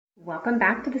Welcome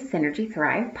back to the Synergy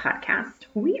Thrive podcast.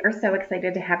 We are so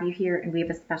excited to have you here, and we have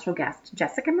a special guest,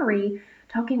 Jessica Marie,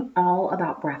 talking all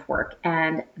about breath work.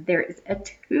 And there is a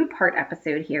two-part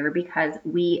episode here because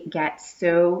we get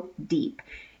so deep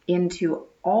into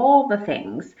all the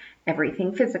things,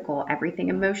 everything physical, everything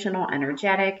emotional,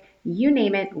 energetic, you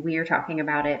name it, we are talking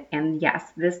about it. And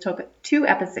yes, this took 2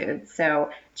 episodes. So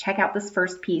check out this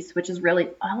first piece, which is really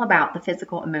all about the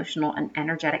physical, emotional, and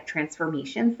energetic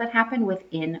transformations that happen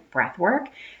within breath work.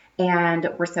 And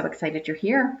we're so excited you're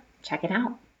here. Check it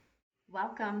out.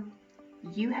 Welcome.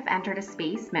 You have entered a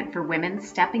space meant for women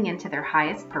stepping into their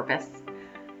highest purpose.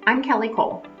 I'm Kelly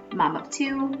Cole, mom of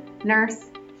 2,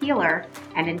 nurse, healer,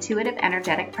 and intuitive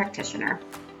energetic practitioner.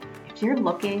 If you're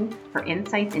looking for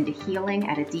insights into healing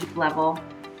at a deep level,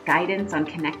 guidance on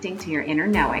connecting to your inner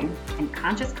knowing, and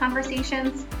conscious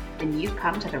conversations, then you've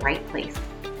come to the right place.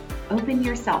 Open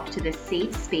yourself to this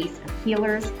safe space of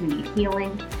healers who need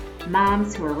healing,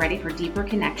 moms who are ready for deeper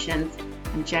connections,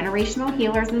 and generational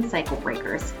healers and cycle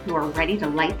breakers who are ready to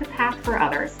light the path for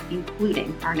others,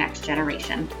 including our next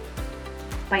generation.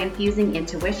 By infusing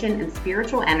intuition and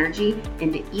spiritual energy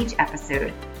into each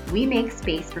episode, we make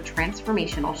space for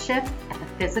transformational shifts at the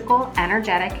physical,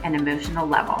 energetic, and emotional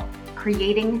level,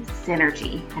 creating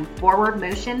synergy and forward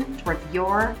motion towards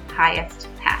your highest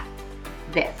path.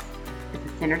 This is the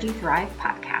Synergy Thrive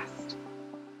podcast.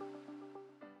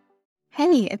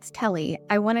 Hey, it's Kelly.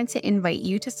 I wanted to invite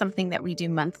you to something that we do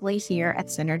monthly here at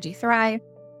Synergy Thrive.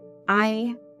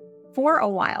 For a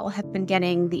while, have been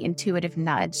getting the intuitive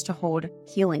nudge to hold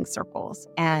healing circles.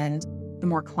 And the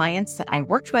more clients that I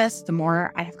worked with, the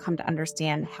more I have come to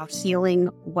understand how healing,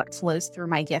 what flows through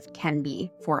my gift, can be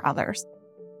for others.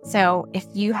 So if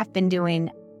you have been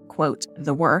doing, quote,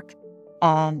 the work,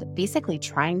 and basically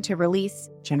trying to release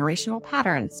generational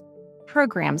patterns,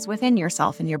 programs within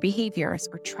yourself and your behaviors,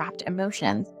 or trapped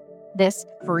emotions, this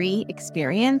free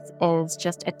experience is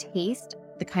just a taste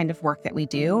of the kind of work that we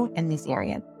do in these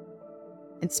areas.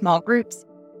 In small groups,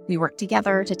 we work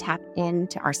together to tap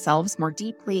into ourselves more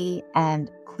deeply and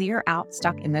clear out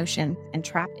stuck emotions and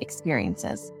trapped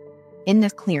experiences. In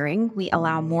this clearing, we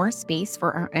allow more space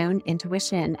for our own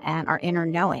intuition and our inner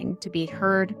knowing to be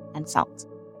heard and felt.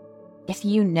 If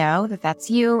you know that that's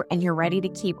you and you're ready to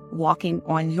keep walking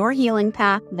on your healing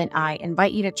path, then I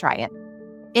invite you to try it.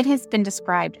 It has been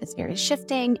described as very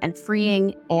shifting and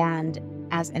freeing and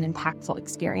as an impactful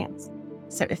experience.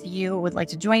 So if you would like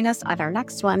to join us at our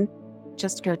next one,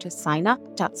 just go to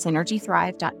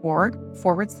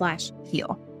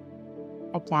signup.synergythrive.org/heal.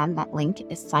 Again, that link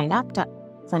is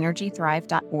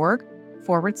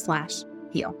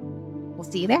signup.synergythrive.org/heal. We'll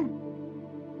see you there.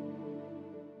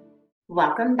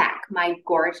 Welcome back, my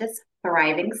gorgeous,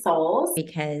 thriving souls.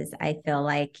 Because I feel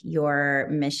like your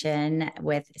mission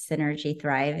with Synergy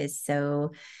Thrive is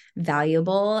so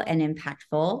valuable and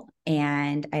impactful.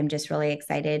 And I'm just really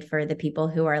excited for the people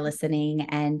who are listening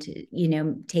and,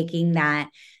 taking that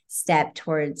step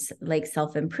towards like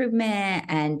self-improvement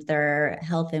and their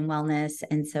health and wellness.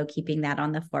 And so keeping that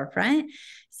on the forefront.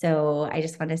 So I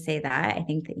just want to say that I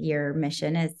think that your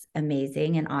mission is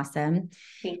amazing and awesome.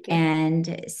 Thank you.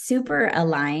 And super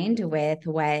aligned with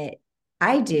what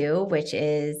I do, which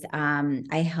is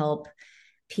I help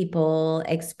people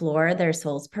explore their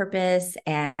soul's purpose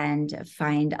and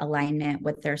find alignment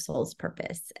with their soul's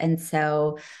purpose. And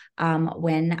so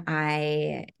when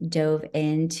I dove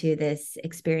into this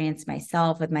experience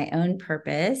myself with my own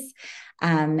purpose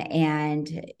and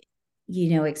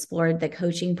explored the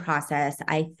coaching process,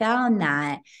 I found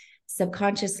that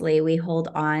subconsciously we hold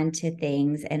on to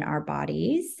things in our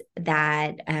bodies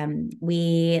that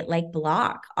we like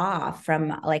block off from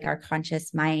like our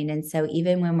conscious mind. And so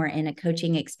even when we're in a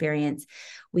coaching experience,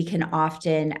 we can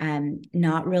often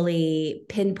not really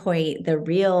pinpoint the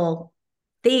real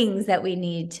things that we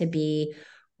need to be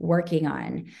working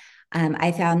on.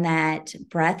 I found that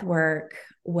breath work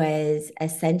was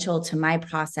essential to my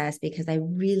process because I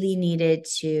really needed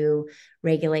to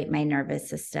regulate my nervous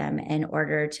system in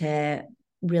order to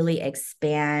really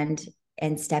expand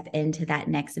and step into that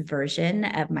next version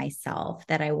of myself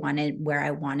that I wanted, where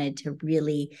I wanted to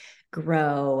really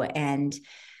grow and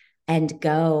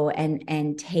go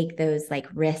and take those like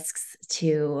risks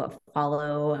to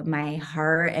follow my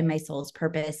heart and my soul's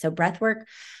purpose. So breath work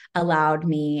allowed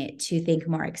me to think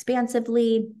more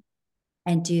expansively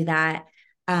and do that.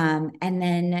 And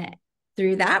then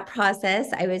through that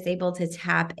process, I was able to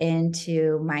tap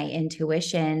into my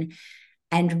intuition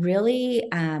and really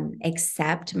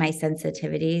accept my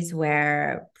sensitivities,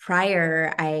 where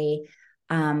prior I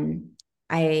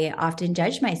often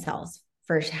judged myself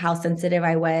for how sensitive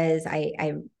I was.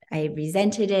 I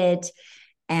resented it.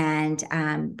 And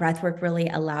breathwork really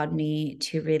allowed me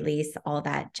to release all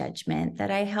that judgment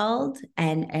that I held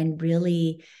and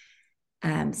really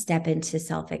step into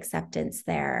self-acceptance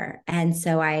there. And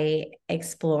so I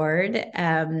explored,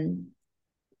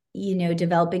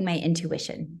 developing my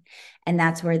intuition. And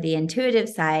that's where the intuitive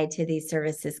side to these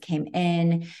services came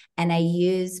in. And I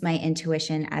use my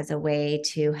intuition as a way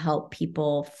to help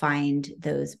people find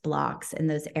those blocks in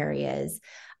those areas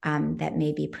that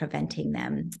may be preventing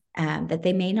them, that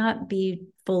they may not be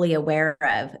fully aware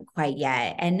of quite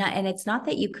yet. And it's not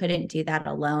that you couldn't do that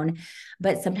alone,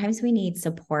 but sometimes we need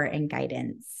support and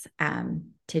guidance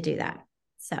to do that.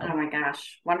 So, Oh my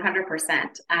gosh,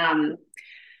 100%.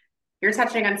 You're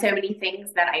touching on so many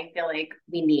things that I feel like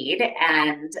we need.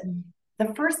 And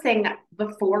the first thing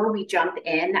before we jump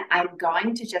in, I'm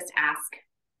going to just ask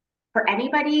for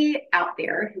anybody out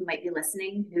there who might be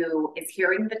listening who is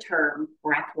hearing the term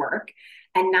breath work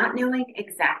and not knowing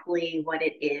exactly what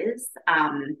it is,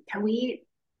 can we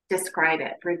describe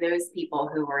it for those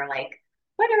people who are like,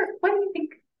 what do you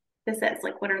think this is?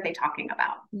 Like, what are they talking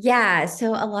about? yeah. So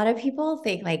a lot of people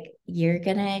think like, you're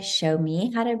going to show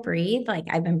me how to breathe. Like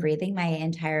I've been breathing my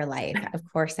entire life. Of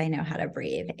course, I know how to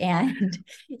breathe. And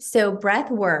so breath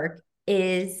work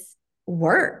is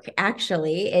work,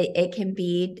 actually. It can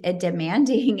be a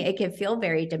demanding, it can feel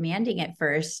very demanding at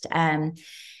first. It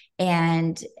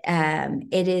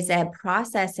is a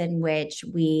process in which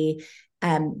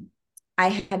I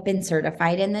have been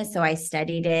certified in this. So I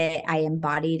studied it, I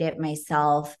embodied it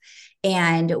myself.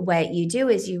 And what you do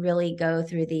is you really go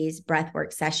through these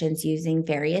breathwork sessions using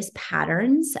various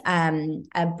patterns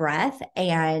of breath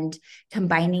and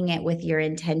combining it with your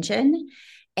intention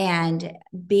and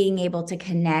being able to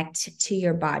connect to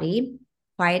your body,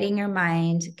 quieting your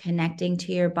mind, connecting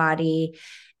to your body.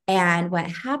 And what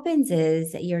happens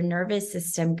is your nervous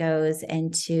system goes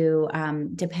into,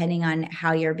 depending on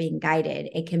how you're being guided,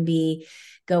 it can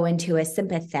go into a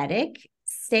sympathetic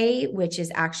state, which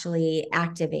is actually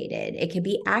activated. It can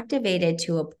be activated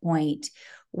to a point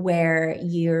where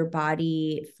your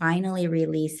body finally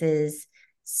releases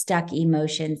stuck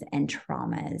emotions and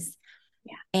traumas.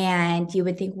 Yeah. And you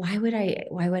would think, why would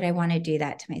I want to do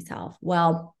that to myself?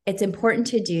 Well, it's important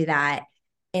to do that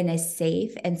in a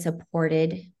safe and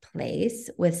supported place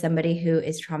with somebody who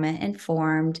is trauma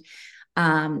informed,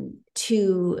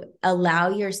 to allow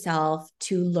yourself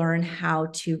to learn how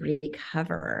to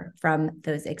recover from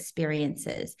those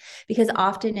experiences. Because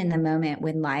often in the moment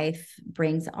when life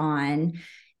brings on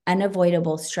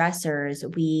unavoidable stressors,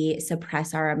 we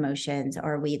suppress our emotions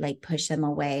or we like push them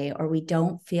away, or we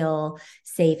don't feel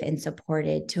safe and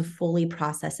supported to fully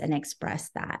process and express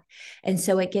that. And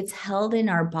so it gets held in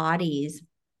our bodies,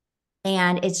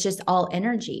 and it's just all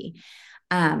energy.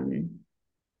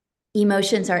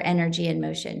 Emotions are energy in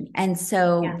motion. And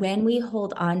so when we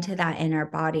hold on to that in our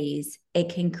bodies, it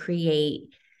can create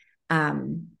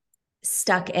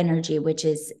stuck energy, which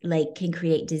is like can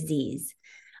create disease,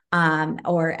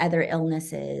 or other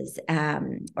illnesses,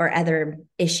 or other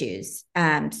issues.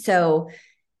 So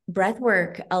breath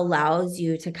work allows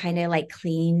you to kind of like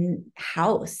clean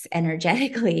house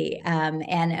energetically,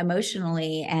 and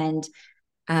emotionally. And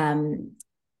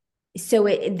so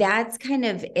that's kind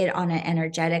of it on an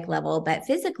energetic level, but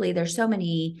physically there's so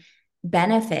many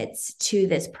benefits to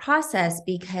this process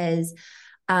because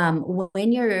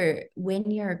when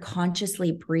you're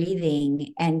consciously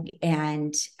breathing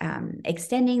and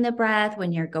extending the breath,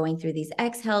 when you're going through these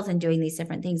exhales and doing these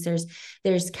different things,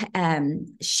 there's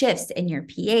shifts in your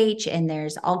pH, and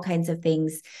there's all kinds of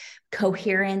things,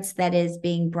 coherence that is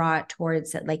being brought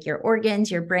towards like your organs,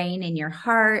 your brain, and your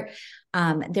heart.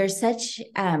 There's such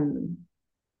an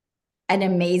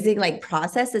amazing like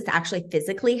process that's actually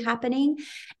physically happening,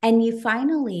 and you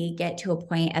finally get to a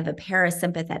point of a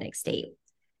parasympathetic state.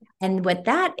 And what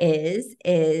that is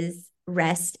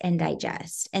rest and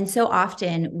digest. And so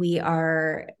often we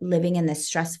are living in this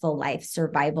stressful life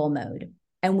survival mode,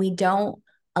 and we don't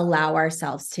allow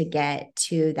ourselves to get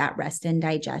to that rest and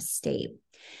digest state.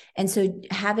 And so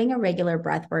having a regular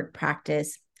breathwork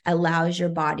practice allows your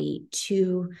body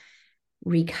to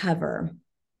recover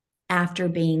after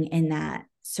being in that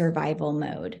survival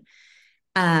mode.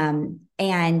 And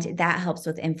that helps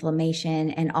with inflammation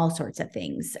and all sorts of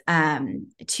things,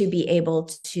 to be able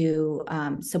to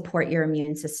support your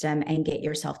immune system and get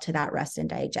yourself to that rest and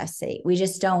digest state.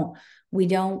 We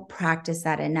don't practice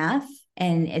that enough.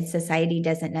 And society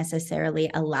doesn't necessarily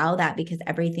allow that because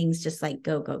everything's just like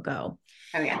go, go, go.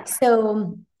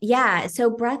 Oh, yeah. So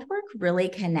breath work really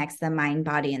connects the mind,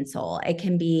 body, and soul. It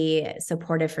can be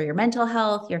supportive for your mental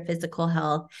health, your physical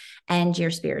health, and your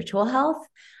spiritual health.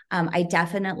 I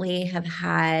definitely have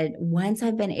had, once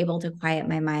I've been able to quiet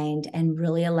my mind and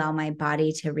really allow my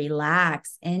body to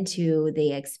relax into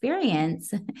the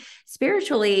experience,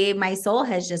 spiritually, my soul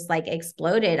has just like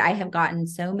exploded. I have gotten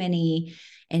so many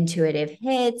intuitive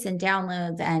hits and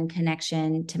downloads and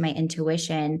connection to my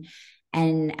intuition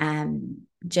and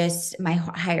just my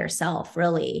higher self,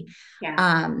 really.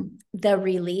 Yeah. The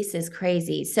release is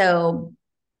crazy. So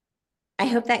I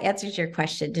hope that answers your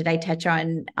question. Did I touch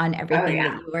on Oh everything that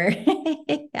yeah. you were?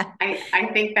 Yeah. I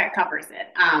think that covers it.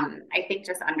 I think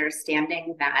just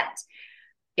understanding that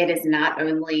it is not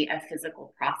only a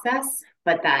physical process,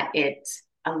 but that it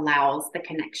allows the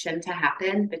connection to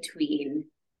happen between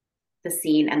the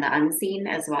seen and the unseen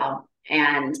as well.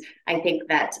 And I think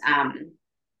that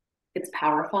it's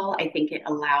powerful. I think it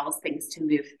allows things to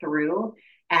move through.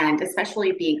 And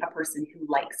especially being a person who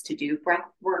likes to do breath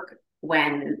work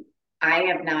when I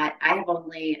have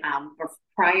only,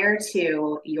 prior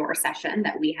to your session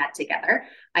that we had together,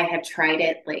 I had tried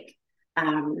it like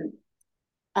um,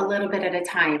 a little bit at a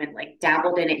time and like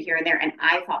dabbled in it here and there. And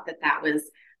I thought that that was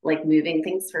like moving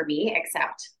things for me,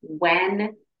 except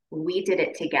when we did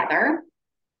it together,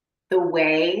 the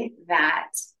way that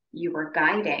you were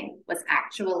guiding was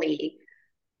actually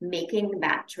making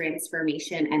that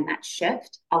transformation and that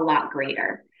shift a lot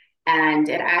greater. And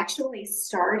it actually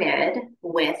started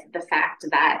with the fact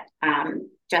that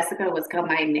Jessica was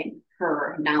combining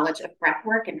her knowledge of breath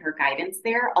work and her guidance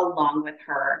there, along with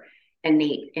her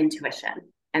innate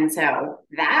intuition. And so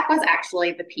that was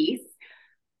actually the piece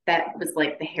that was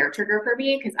like the hair trigger for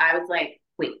me because I was like,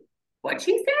 wait, what'd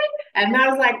she say? And I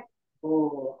was like,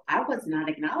 oh, I was not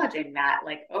acknowledging that.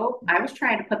 Like, oh, I was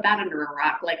trying to put that under a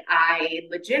rock. Like, I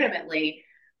legitimately,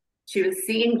 she was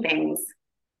seeing things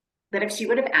that if she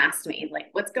would have asked me, like,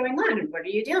 what's going on? What are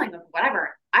you dealing with?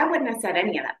 Whatever, I wouldn't have said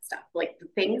any of that stuff. Like, the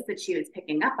things that she was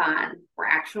picking up on were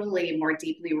actually more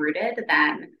deeply rooted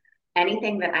than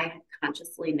anything that I had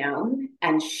consciously known.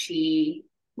 And she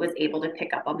was able to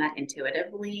pick up on that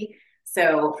intuitively.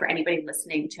 So for anybody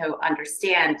listening to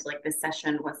understand, like this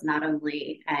session was not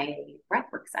only a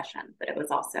breathwork session, but it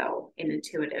was also an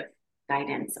intuitive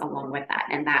guidance along with that.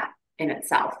 And that in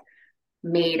itself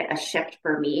made a shift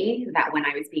for me that when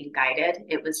I was being guided,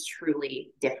 it was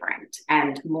truly different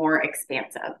and more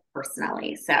expansive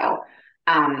personally. So,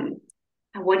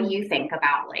 what do you think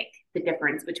about like the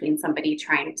difference between somebody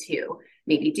trying to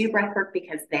maybe do breath work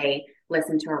because they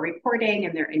listen to a recording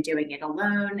and they're doing it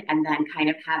alone and then kind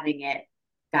of having it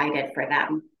guided for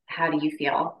them? How do you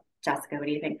feel, Jessica? What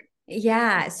do you think?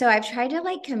 Yeah. So I've tried to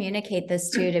like communicate this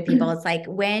too to people. It's like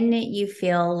when you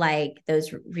feel like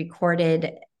those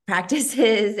recorded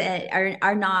practices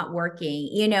are not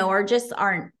working, or just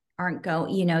aren't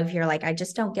going, if you're like, I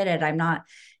just don't get it. I'm not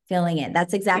feeling it.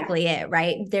 That's Yeah, exactly it,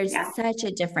 right? There's yeah, such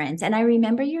a difference. And I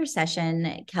remember your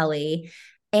session, Kelly,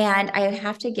 and I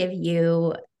have to give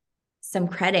you some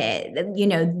credit,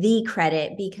 the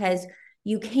credit, because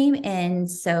you came in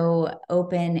so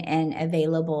open and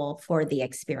available for the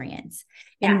experience.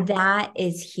 yeah, And that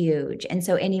is huge. And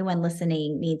so anyone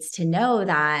listening needs to know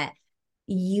that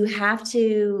you have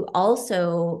to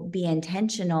also be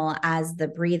intentional as the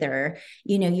breather.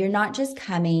 You're not just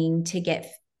coming to get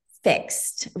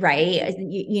fixed, right?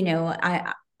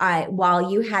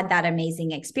 While you had that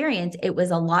amazing experience, it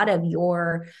was a lot of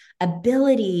your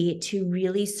ability to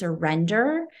really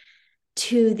surrender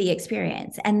to the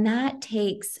experience. And that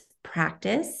takes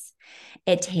practice,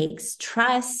 it takes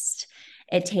trust,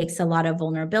 it takes a lot of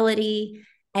vulnerability.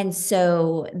 And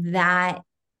so that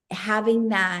having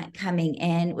that coming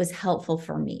in was helpful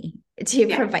for me to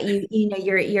yeah, provide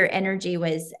your energy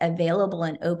was available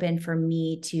and open for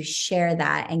me to share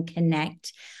that and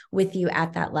connect with you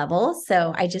at that level.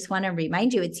 So I just want to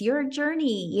remind you, it's your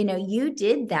journey. You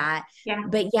did that. yeah,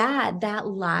 But yeah, that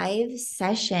live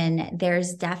session,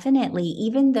 there's definitely,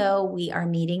 even though we are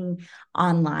meeting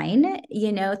online,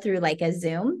 through like a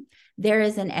Zoom, there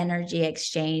is an energy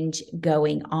exchange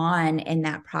going on in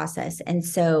that process. And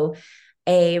so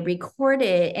a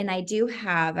recorded, and I do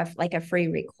have like a free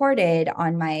recorded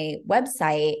on my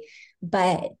website,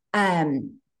 but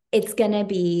it's going to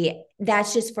be,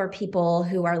 that's just for people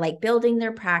who are like building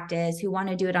their practice, who want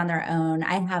to do it on their own.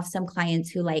 I have some clients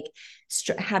who like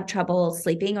have trouble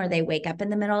sleeping or they wake up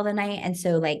in the middle of the night. And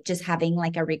so like just having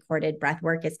like a recorded breath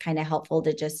work is kind of helpful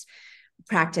to just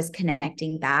practice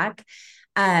connecting back.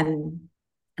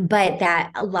 But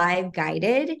that live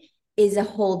guided is a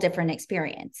whole different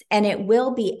experience. And it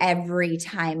will be every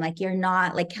time. Like you're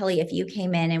not like Kelly, if you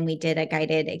came in and we did a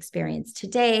guided experience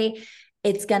today,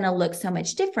 it's going to look so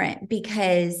much different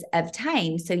because of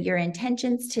time. So your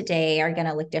intentions today are going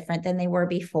to look different than they were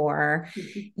before.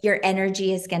 Mhm. Your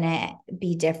energy is going to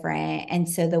be different. And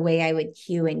so the way I would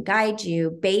cue and guide you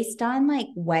based on like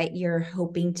what you're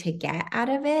hoping to get out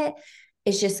of it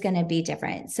is just going to be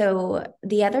different. So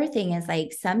the other thing is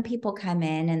like some people come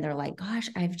in and they're like, gosh,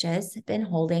 I've just been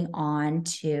holding on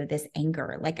to this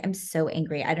anger. Like I'm so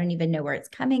angry. I don't even know where it's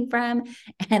coming from.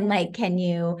 And like,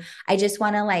 I just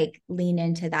want to like lean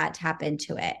into that, tap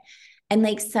into it. And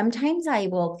like sometimes I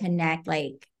will connect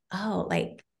like, oh,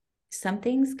 like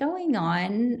something's going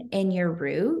on in your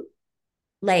root.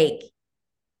 Like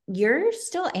you're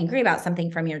still angry about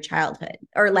something from your childhood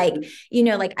or like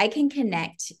Mhm. like I can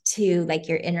connect to like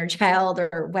your inner child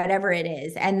or whatever it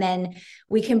is, and then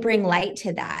we can bring light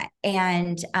to that.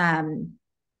 And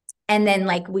then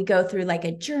like we go through like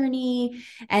a journey,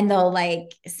 and they'll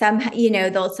like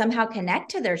they'll somehow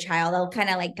connect to their child. I'll kind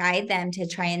of like guide them to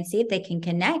try and see if they can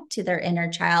connect to their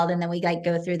inner child, and then we like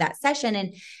go through that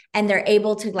session, and they're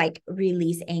able to like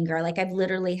release anger. Like I've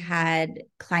literally had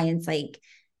clients like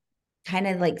kind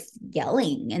of like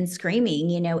yelling and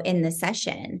screaming, in the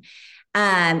session.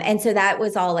 And so that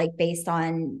was all like based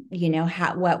on,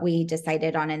 what we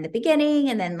decided on in the beginning,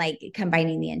 and then like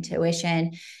combining the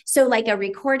intuition. So like a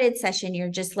recorded session, you're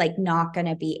just like not going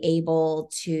to be able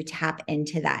to tap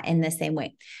into that in the same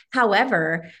way.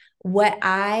 However, what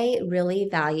I really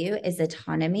value is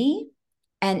autonomy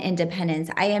and independence.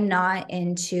 I am not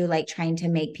into like trying to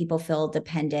make people feel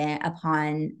dependent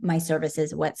upon my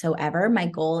services whatsoever. My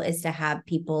goal is to have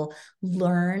people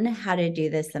learn how to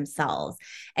do this themselves.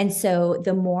 And so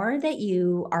the more that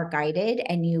you are guided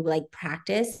and you like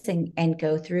practice and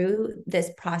go through this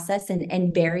process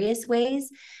in various ways,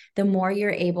 the more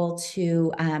you're able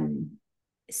to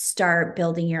start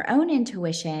building your own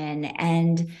intuition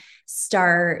and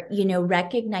start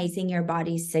recognizing your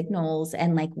body's signals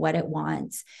and like what it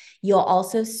wants. You'll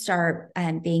also start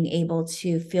being able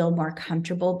to feel more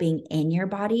comfortable being in your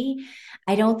body.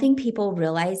 I don't think people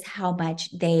realize how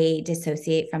much they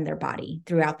dissociate from their body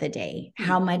throughout the day,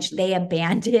 how much Mhm. they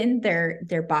abandon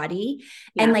their body,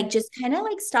 and Yeah. like just kind of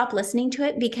like stop listening to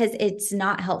it because it's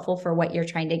not helpful for what you're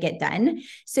trying to get done.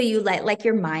 So you let like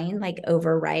your mind like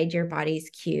override your body's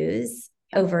cues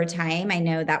Yep. over time. I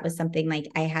know that was something like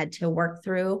I had to work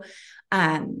through.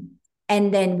 Um,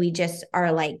 and then we just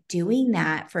are like doing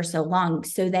that for so long.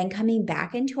 So then coming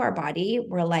back into our body,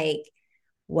 we're like,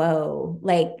 whoa,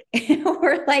 like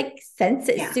we're like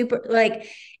sensitive, Yeah. super, like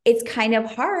it's kind of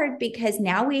hard because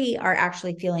now we are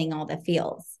actually feeling all the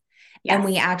feels and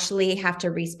we Yes. actually have to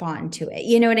respond to it.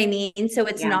 You know what I mean? So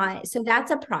it's Yeah. not, so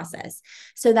that's a process.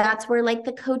 So that's where like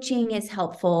the coaching is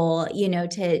helpful,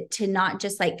 to not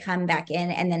just like come back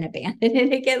in and then abandon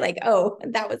it again. Like, oh,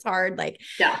 that was hard. Like,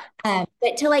 Yeah.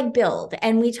 but to like build.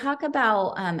 And we talk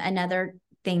about another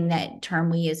thing, that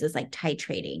term we use is like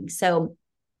titrating. So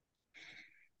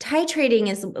titrating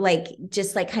is like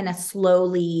just like kind of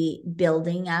slowly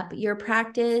building up your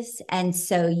practice, and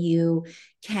so you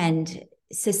can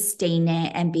sustain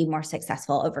it and be more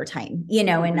successul over time, and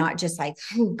Mhm. not just like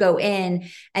go in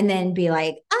and then be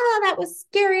like, oh, that was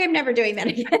scary, I'm never doing that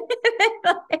again.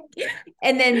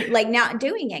 And then like not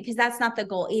doing it, because that's not the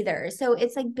goal either. So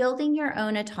it's like building your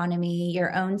own autonomy,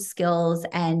 your own skills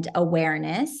and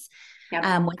awareness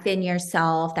Yep. within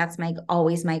yourself. That's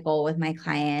always my goal with my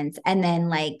clients. And then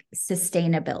like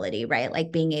sustainability, right?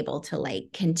 Like being able to like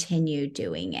continue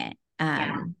doing it.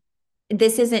 Yeah.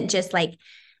 This isn't just like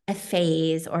a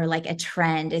phase or like a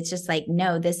trend. It's just like,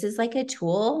 no, this is like a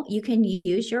tool. You can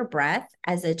use your breath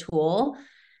as a tool.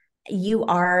 You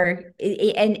are,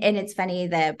 and it's funny,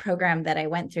 the program that I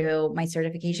went through, my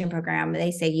certification program,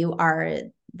 they say you are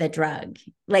the drug.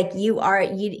 Like you are,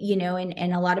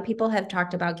 and a lot of people have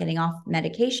talked about getting off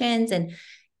medications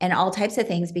and all types of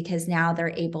things because now they're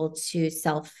able to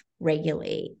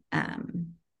self-regulate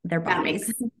their That makes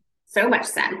bodies. so much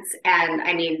sense. And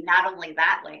I mean, not only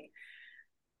that, like,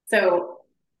 so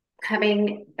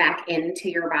coming back into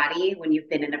your body when you've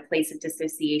been in a place of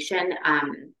dissociation,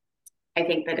 I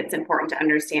think that it's important to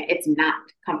understand it's not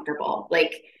comfortable.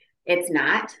 Like, it's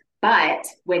not. But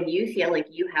when you feel like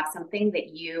you have something that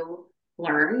you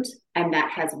learned and that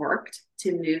has worked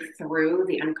to move through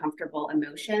the uncomfortable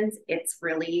emotions, it's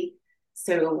really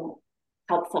so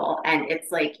helpful. And it's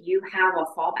like you have a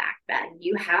fallback then.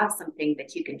 You have something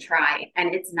that you can try.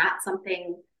 And it's not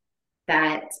something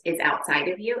that is outside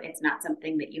of you. It's not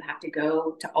something that you have to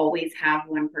go to always have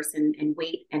one person and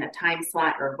wait in a time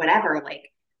slot or whatever.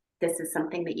 Like, this is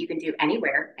something that you can do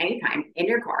anywhere, anytime, in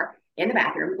your car, in the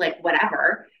bathroom, like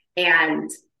whatever. And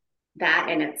that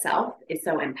in itself is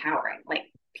so empowering. Like,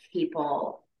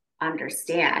 people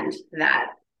understand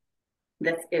that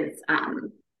this is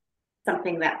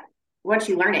something that once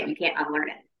you learn it, you can't unlearn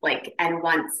it. Like, and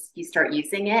once you start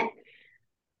using it,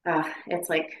 it's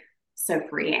like so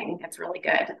freeing. It's really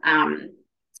good.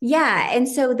 Yeah. And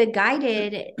so the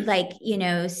guided, like,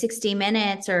 60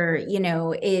 minutes or,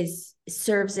 is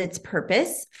serves its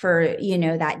purpose for,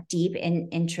 that deep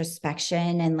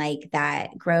introspection and like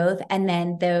that growth. And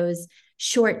then those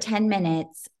short 10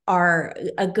 minutes are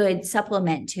a good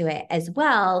supplement to it as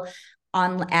well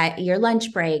on at your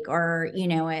lunch break or,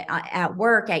 at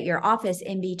work, at your office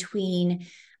in between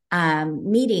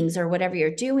meetings or whatever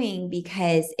you're doing,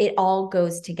 because it all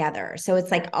goes together. So it's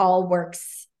like all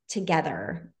works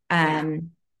together. Yeah.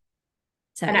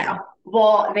 So And yeah.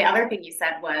 well, the other thing you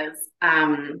said was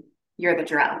you're the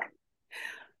drug.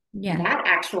 Yeah. That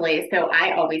actually, so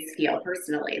I always feel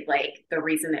personally like the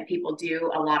reason that people do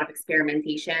a lot of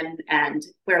experimentation, and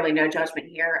clearly no judgment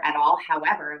here at all.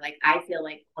 However, like I feel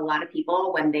like a lot of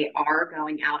people, when they are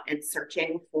going out and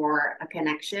searching for a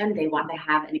connection, they want to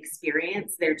have an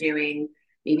experience. They're doing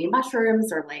maybe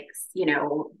mushrooms or like,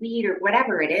 weed or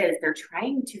whatever it is. They're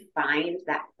trying to find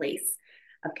that place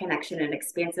of connection and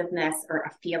expansiveness or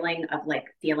a feeling of like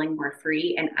feeling more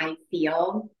free. And I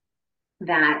feel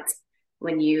that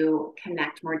when you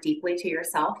connect more deeply to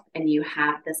yourself and you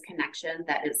have this connection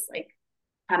that is like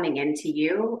coming into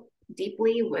you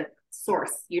deeply with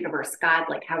source, universe, God,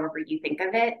 like however you think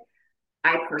of it,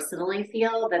 I personally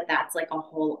feel that that's like a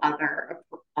whole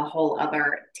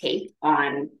other take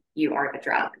on you are the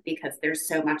drug, because there's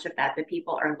so much of that that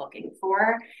people are looking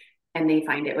for and they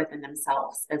find it within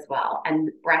themselves as well. And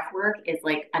breath work is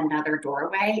like another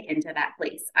doorway into that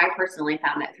place. I personally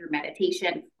found that through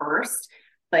meditation first,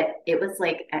 but it was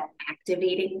like an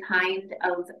activating kind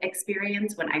of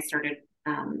experience when I started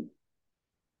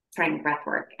trying breath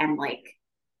work. And like,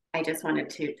 I just wanted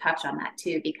to touch on that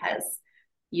too, because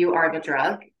you are the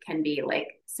drug can be like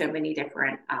so many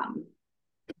different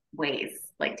ways,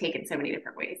 like taken so many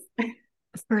different ways.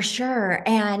 For sure.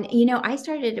 And, I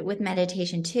started with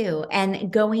meditation too.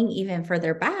 And going even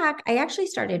further back, I actually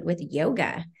started with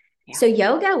yoga. Yeah. So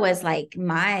yoga was like when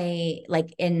I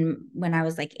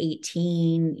was like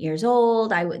 18 years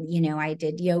old, I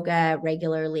did yoga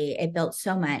regularly. It built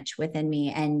so much within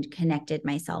me and connected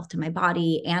myself to my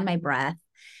body and my breath.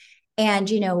 And,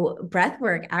 breath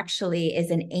work actually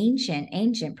is an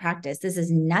ancient practice. This is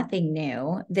nothing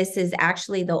new. This is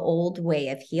actually the old way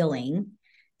of healing,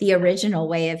 the original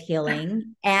way of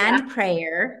healing Yeah. and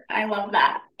prayer. I love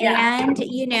that. Yeah. And,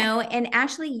 and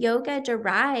actually yoga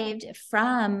derived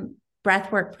from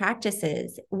breathwork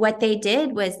practices. What they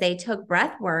did was they took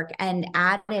breathwork and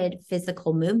added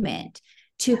physical movement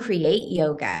to create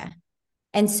yoga.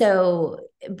 And so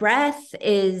breath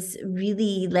is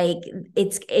really like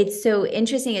it's so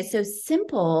interesting. It's so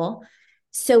simple,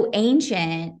 so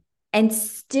ancient, and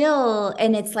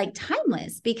it's like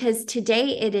timeless, because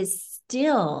today it is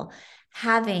still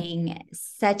having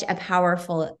such a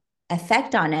powerful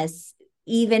effect on us,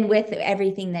 even with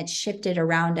everything that's shifted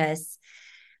around us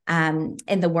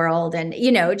in the world, and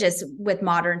just with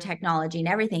modern technology and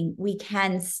everything, we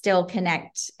can still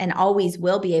connect and always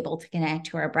will be able to connect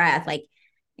to our breath. Like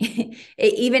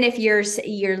even if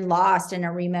you're lost in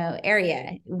a remote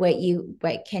area,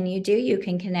 what can you do? You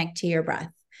can connect to your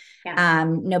breath. Yeah.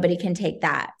 Nobody can take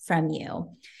that from you.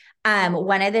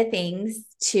 One of the things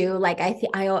too, like I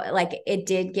like it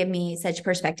did give me such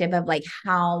perspective of like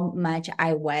how much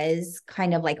I was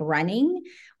kind of like running,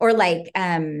 or like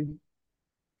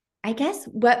I guess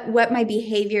what my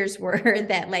behaviors were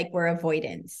that like were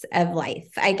avoidance of life,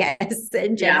 I guess,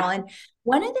 in general. Yeah. And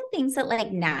one of the things that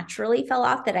like naturally fell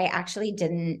off that I actually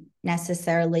didn't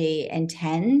necessarily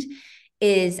intend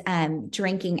is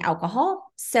drinking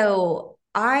alcohol. So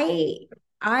I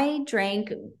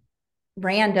drank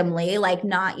randomly, like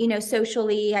not,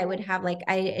 socially. I would have like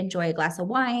I enjoy a glass of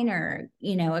wine or,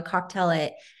 a cocktail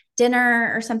at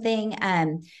dinner or something,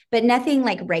 but nothing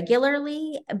like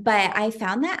regularly. But I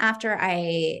found that after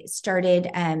I started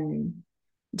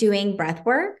doing breath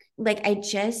work, like I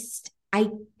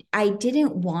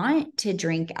didn't want to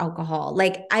drink alcohol.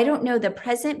 Like I don't know, the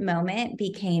present moment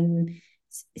became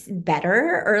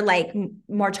better or like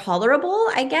more tolerable,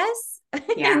 I guess. And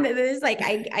Yeah. there's like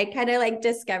I kind of like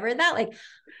discovered that, like,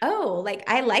 oh, like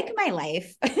I like my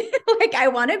life. Like I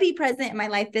want to be present in my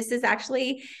life. This is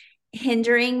actually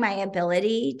hindering my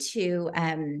ability to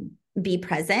be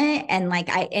present. And like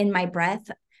I in my breath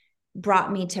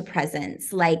brought me to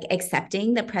presence, like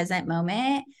accepting the present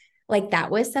moment. Like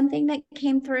that was something that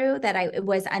came through that it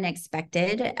was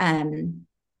unexpected. And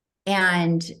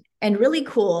really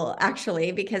cool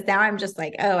actually, because now I'm just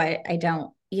like, oh, I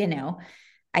don't,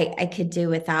 I could do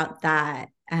without that.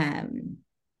 And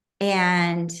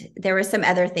there were some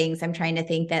other things I'm trying to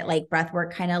think that like breath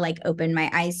work kind of like opened my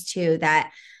eyes to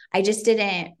that I just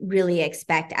didn't really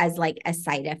expect as like a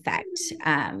side effect.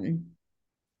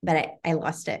 But I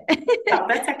lost it. Oh,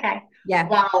 that's okay. Yeah.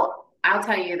 Well, I'll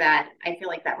tell you that I feel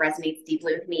like that resonates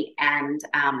deeply with me. And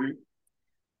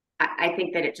I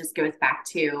think that it just goes back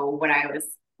to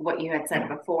what you had said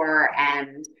before,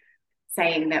 and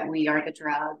saying that we are the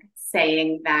drug,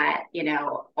 saying that,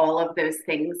 all of those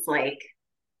things, like,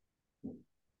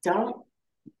 don't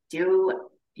do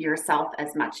yourself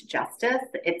as much justice.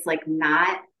 It's like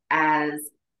not as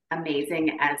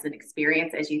amazing as an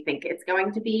experience as you think it's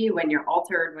going to be when you're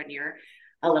altered, when you're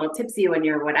a little tipsy, when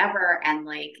you're whatever. And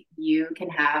like you can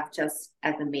have just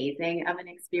as amazing of an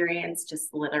experience,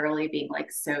 just literally being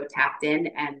like so tapped in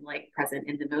and like present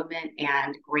in the moment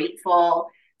and grateful,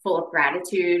 full of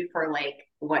gratitude for like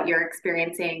what you're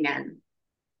experiencing. And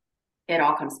it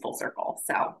all comes full circle.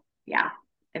 So yeah.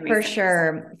 For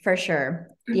sure. For sure.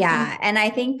 Mm-hmm. Yeah. And I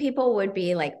think people would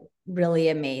be like really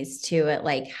amazed too at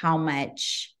like how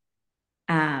much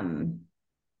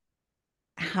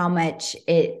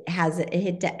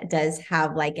it does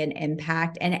have like an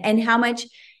impact, and how much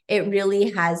it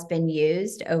really has been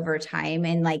used over time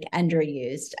and like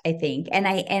underused, I think. And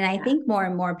I think more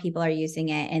and more people are using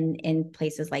it in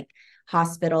places like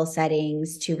hospital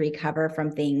settings to recover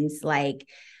from things like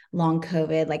long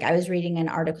COVID. Like I was reading an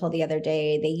article the other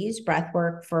day, they use breath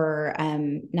work for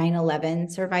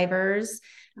 9/11 survivors.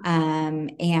 And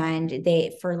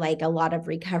they, for like a lot of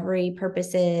recovery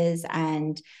purposes.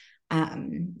 And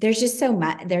there's just so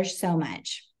much. There's so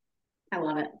much. I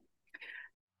love it.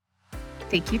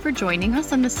 Thank you for joining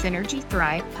us on the Synergy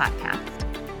Thrive podcast.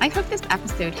 I hope this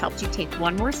episode helped you take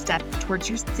one more step towards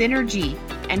your synergy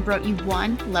and brought you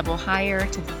one level higher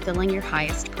to fulfilling your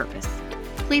highest purpose.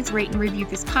 Please rate and review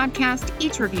this podcast.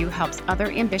 Each review helps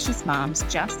other ambitious moms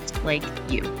just like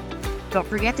you. Don't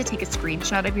forget to take a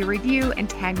screenshot of your review and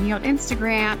tag me on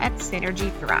Instagram at Synergy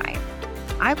Thrive.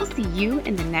 I will see you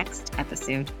in the next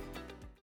episode.